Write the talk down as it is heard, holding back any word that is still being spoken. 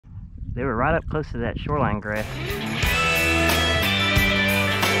They were right up close to that shoreline grass.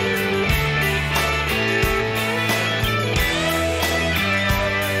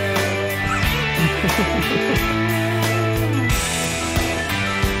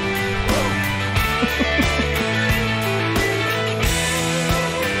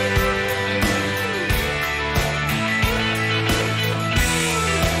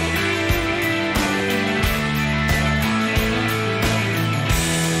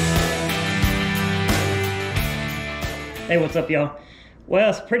 Hey, what's up, y'all?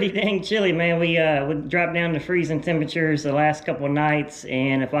 Well, it's pretty dang chilly, man. We dropped down to freezing temperatures the last couple of nights,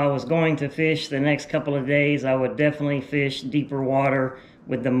 and if I was going to fish the next couple of days, I would definitely fish deeper water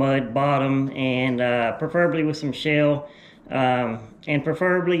with the mud bottom, and preferably with some shell, and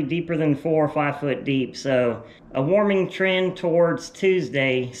preferably deeper than 4 or 5 foot deep. So a warming trend towards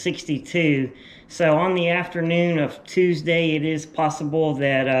Tuesday, 62. So on the afternoon of Tuesday, it is possible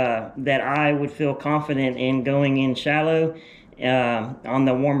that that I would feel confident in going in shallow on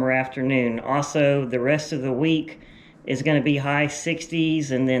the warmer afternoon. Also, the rest of the week is going to be high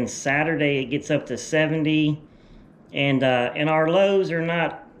 60s, and then Saturday it gets up to 70, and our lows are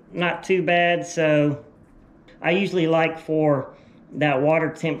not too bad. So I usually like for that water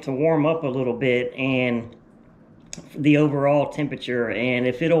temp to warm up a little bit, and the overall temperature, and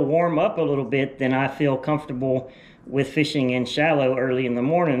if it'll warm up a little bit, then I feel comfortable with fishing in shallow early in the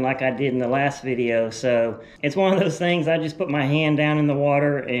morning like I did in the last video. So it's one of those things, I just put my hand down in the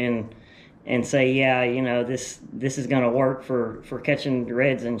water and say, yeah, you know, this is going to work for catching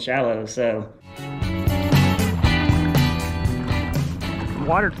reds in shallow. So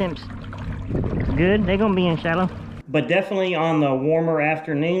water temps good, they're going to be in shallow. But definitely on the warmer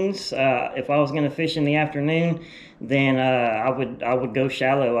afternoons, if I was going to fish in the afternoon, then I would go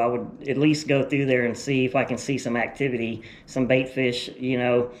shallow. I would at least go through there and see if I can see some activity, some bait fish, you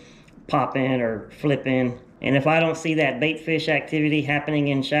know, popping or flipping. And if I don't see that bait fish activity happening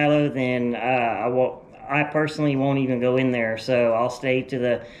in shallow, then I personally won't even go in there. So I'll stick to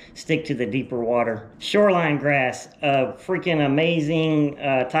the deeper water. Shoreline grass, a freaking amazing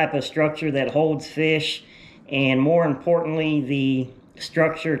type of structure that holds fish. And more importantly, the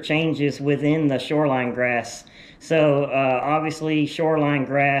structure changes within the shoreline grass. So obviously shoreline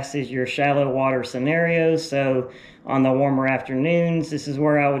grass is your shallow water scenario. So on the warmer afternoons, this is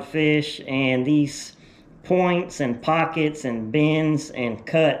where I would fish, and these points and pockets and bends and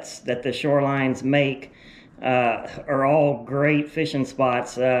cuts that the shorelines make are all great fishing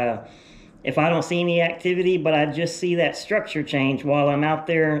spots. If I don't see any activity, but I just see that structure change while I'm out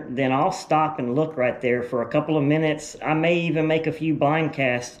there, then I'll stop and look right there for a couple of minutes. I may even make a few blind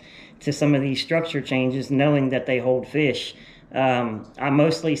casts to some of these structure changes, knowing that they hold fish. I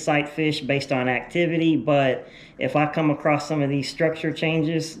mostly sight fish based on activity, but if I come across some of these structure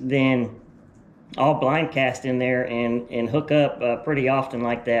changes, then I'll blind cast in there and hook up pretty often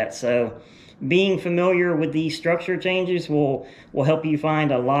like that. So being familiar with these structure changes will help you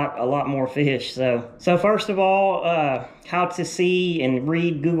find a lot more fish. So first of all, how to see and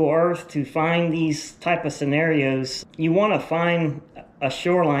read Google Earth to find these type of scenarios. You want to find a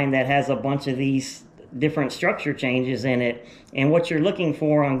shoreline that has a bunch of these different structure changes in it, and what you're looking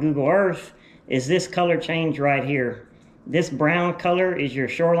for on Google Earth is this color change right here. This brown color is your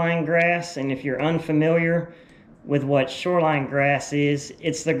shoreline grass, and if you're unfamiliar with what shoreline grass is,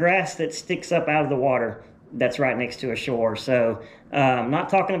 it's the grass that sticks up out of the water that's right next to a shore. So I'm not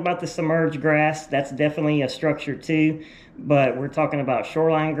talking about the submerged grass, that's definitely a structure too, but we're talking about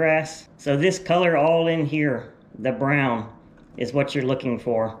shoreline grass. So this color all in here, the brown, is what you're looking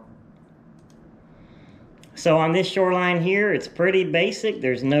for. So on this shoreline here, it's pretty basic.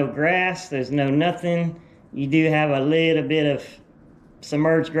 There's no grass, there's no nothing. You do have a little bit of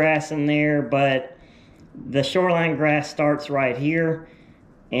submerged grass in there, but the shoreline grass starts right here,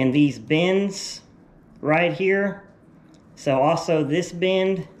 and these bends right here. So also this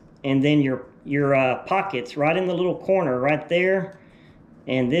bend, and then your pockets right in the little corner right there,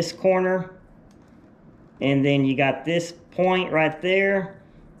 and this corner, and then you got this point right there,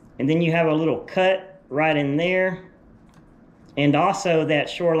 and then you have a little cut right in there, and also that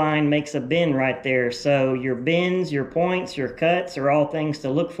shoreline makes a bend right there. So your bends, your points, your cuts are all things to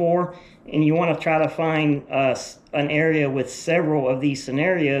look for, and you want to try to find an area with several of these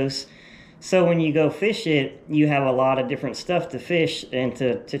scenarios, so when you go fish it, you have a lot of different stuff to fish and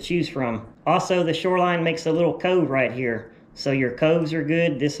to choose from. Also, the shoreline makes a little cove right here, so your coves are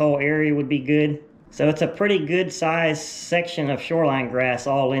good. This whole area would be good. So it's a pretty good size section of shoreline grass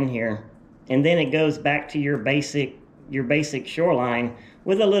all in here. And then it goes back to your basic shoreline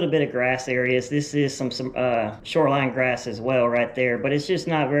with a little bit of grass areas. This is some shoreline grass as well right there, but it's just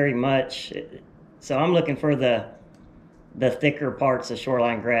not very much. So I'm looking for the thicker parts of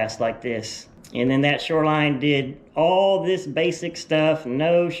shoreline grass like this. And then that shoreline did all this basic stuff,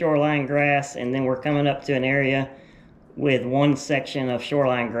 no shoreline grass, and then we're coming up to an area with one section of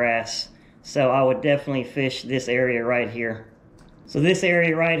shoreline grass. So I would definitely fish this area right here. So this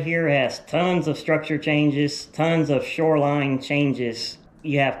area right here has tons of structure changes, tons of shoreline changes.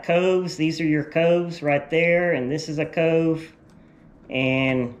 You have coves, these are your coves right there, and this is a cove.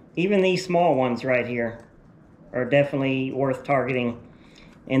 And even these small ones right here are definitely worth targeting.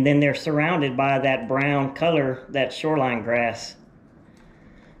 And then they're surrounded by that brown color, that shoreline grass.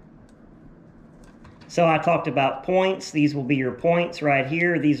 So I talked about points. These will be your points right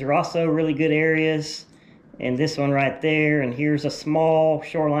here. These are also really good areas. And this one right there, and here's a small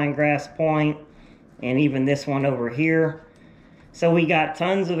shoreline grass point, and even this one over here. So we got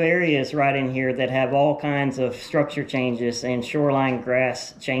tons of areas right in here that have all kinds of structure changes and shoreline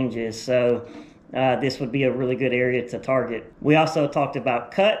grass changes. So this would be a really good area to target. We also talked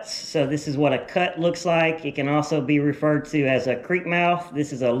about cuts. So this is what a cut looks like. It can also be referred to as a creek mouth.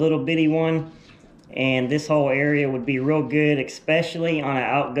 This is a little bitty one. And this whole area would be real good, especially on an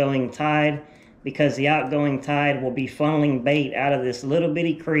outgoing tide, because the outgoing tide will be funneling bait out of this little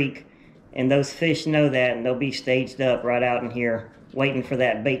bitty creek. And those fish know that, and they'll be staged up right out in here, waiting for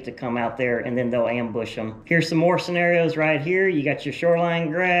that bait to come out there, and then they'll ambush them. Here's some more scenarios right here. You got your shoreline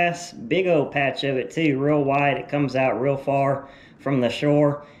grass, big old patch of it too, real wide. It comes out real far from the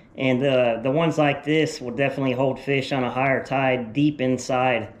shore. And the ones like this will definitely hold fish on a higher tide deep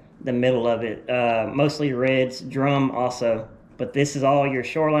inside the middle of it. Mostly reds, drum also. But this is all your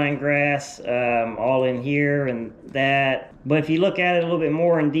shoreline grass, all in here and that. But if you look at it a little bit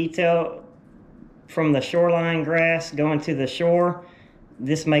more in detail, from the shoreline grass going to the shore,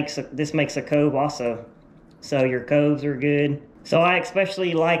 this makes a cove also. So your coves are good. So I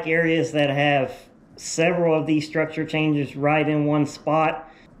especially like areas that have several of these structure changes right in one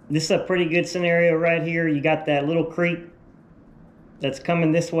spot. This is a pretty good scenario right here. You got that little creek that's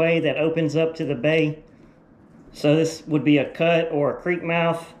coming this way that opens up to the bay. So this would be a cut or a creek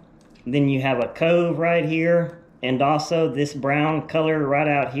mouth. Then you have a cove right here, and also this brown color right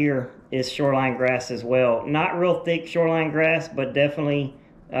out here is shoreline grass as well. Not real thick shoreline grass, but definitely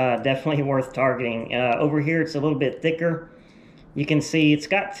worth targeting. Over here it's a little bit thicker. You can see it's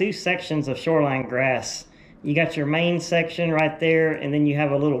got two sections of shoreline grass. You got your main section right there, and then you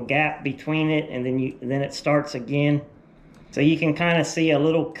have a little gap between it, and then it starts again. So you can kind of see a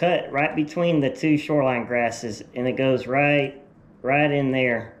little cut right between the two shoreline grasses, and it goes right in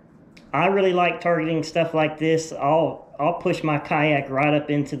there. I really like targeting stuff like this. I'll push my kayak right up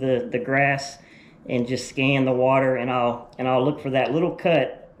into the grass and just scan the water, and I'll look for that little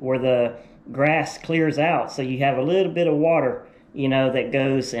cut where the grass clears out, so you have a little bit of water, you know, that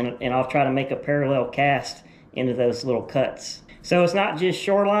goes, and I'll try to make a parallel cast into those little cuts. So it's not just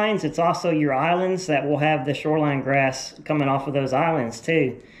shorelines, it's also your islands that will have the shoreline grass coming off of those islands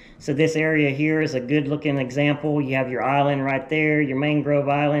too. So this area here is a good looking example. You have your island right there, your mangrove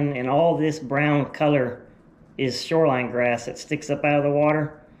island, and all this brown color is shoreline grass that sticks up out of the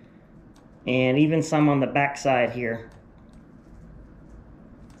water. And even some on the backside here.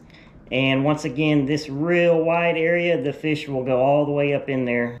 And once again, this real wide area, the fish will go all the way up in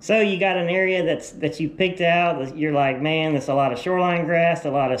there. So you got an area that you picked out. You're like, man, there's a lot of shoreline grass, a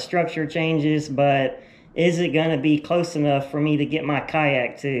lot of structure changes, but is it going to be close enough for me to get my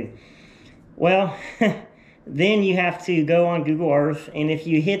kayak to? Well, then you have to go on Google Earth, and if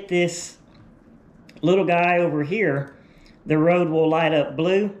you hit this little guy over here, the road will light up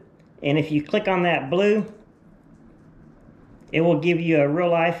blue. And if you click on that blue, it will give you a real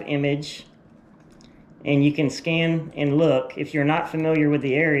life image, and you can scan and look if you're not familiar with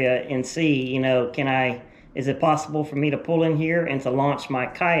the area and see, you know, is it possible for me to pull in here and to launch my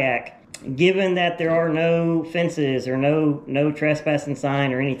kayak? Given that there are no fences or no trespassing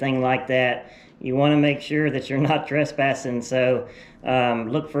sign or anything like that, you want to make sure that you're not trespassing. So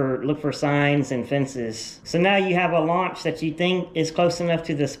look for signs and fences. So now you have a launch that you think is close enough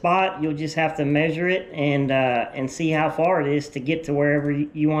to the spot. You'll just have to measure it and see how far it is to get to wherever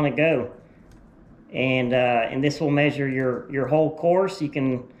you want to go. And this will measure your whole course. You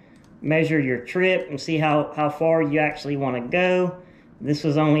can measure your trip and see how far you actually want to go. This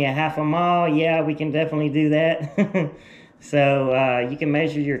was only a half a mile. Yeah, we can definitely do that. So you can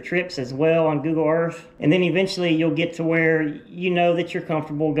measure your trips as well on Google Earth. And then eventually you'll get to where you know that you're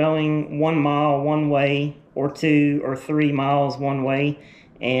comfortable going 1 mile one way, or 2 or 3 miles one way.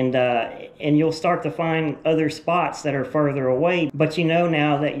 and you'll start to find other spots that are further away, but you know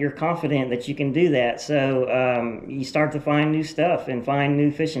now that you're confident that you can do that. So you start to find new stuff and find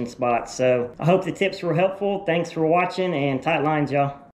new fishing spots. So I hope the tips were helpful. Thanks for watching, and tight lines, y'all.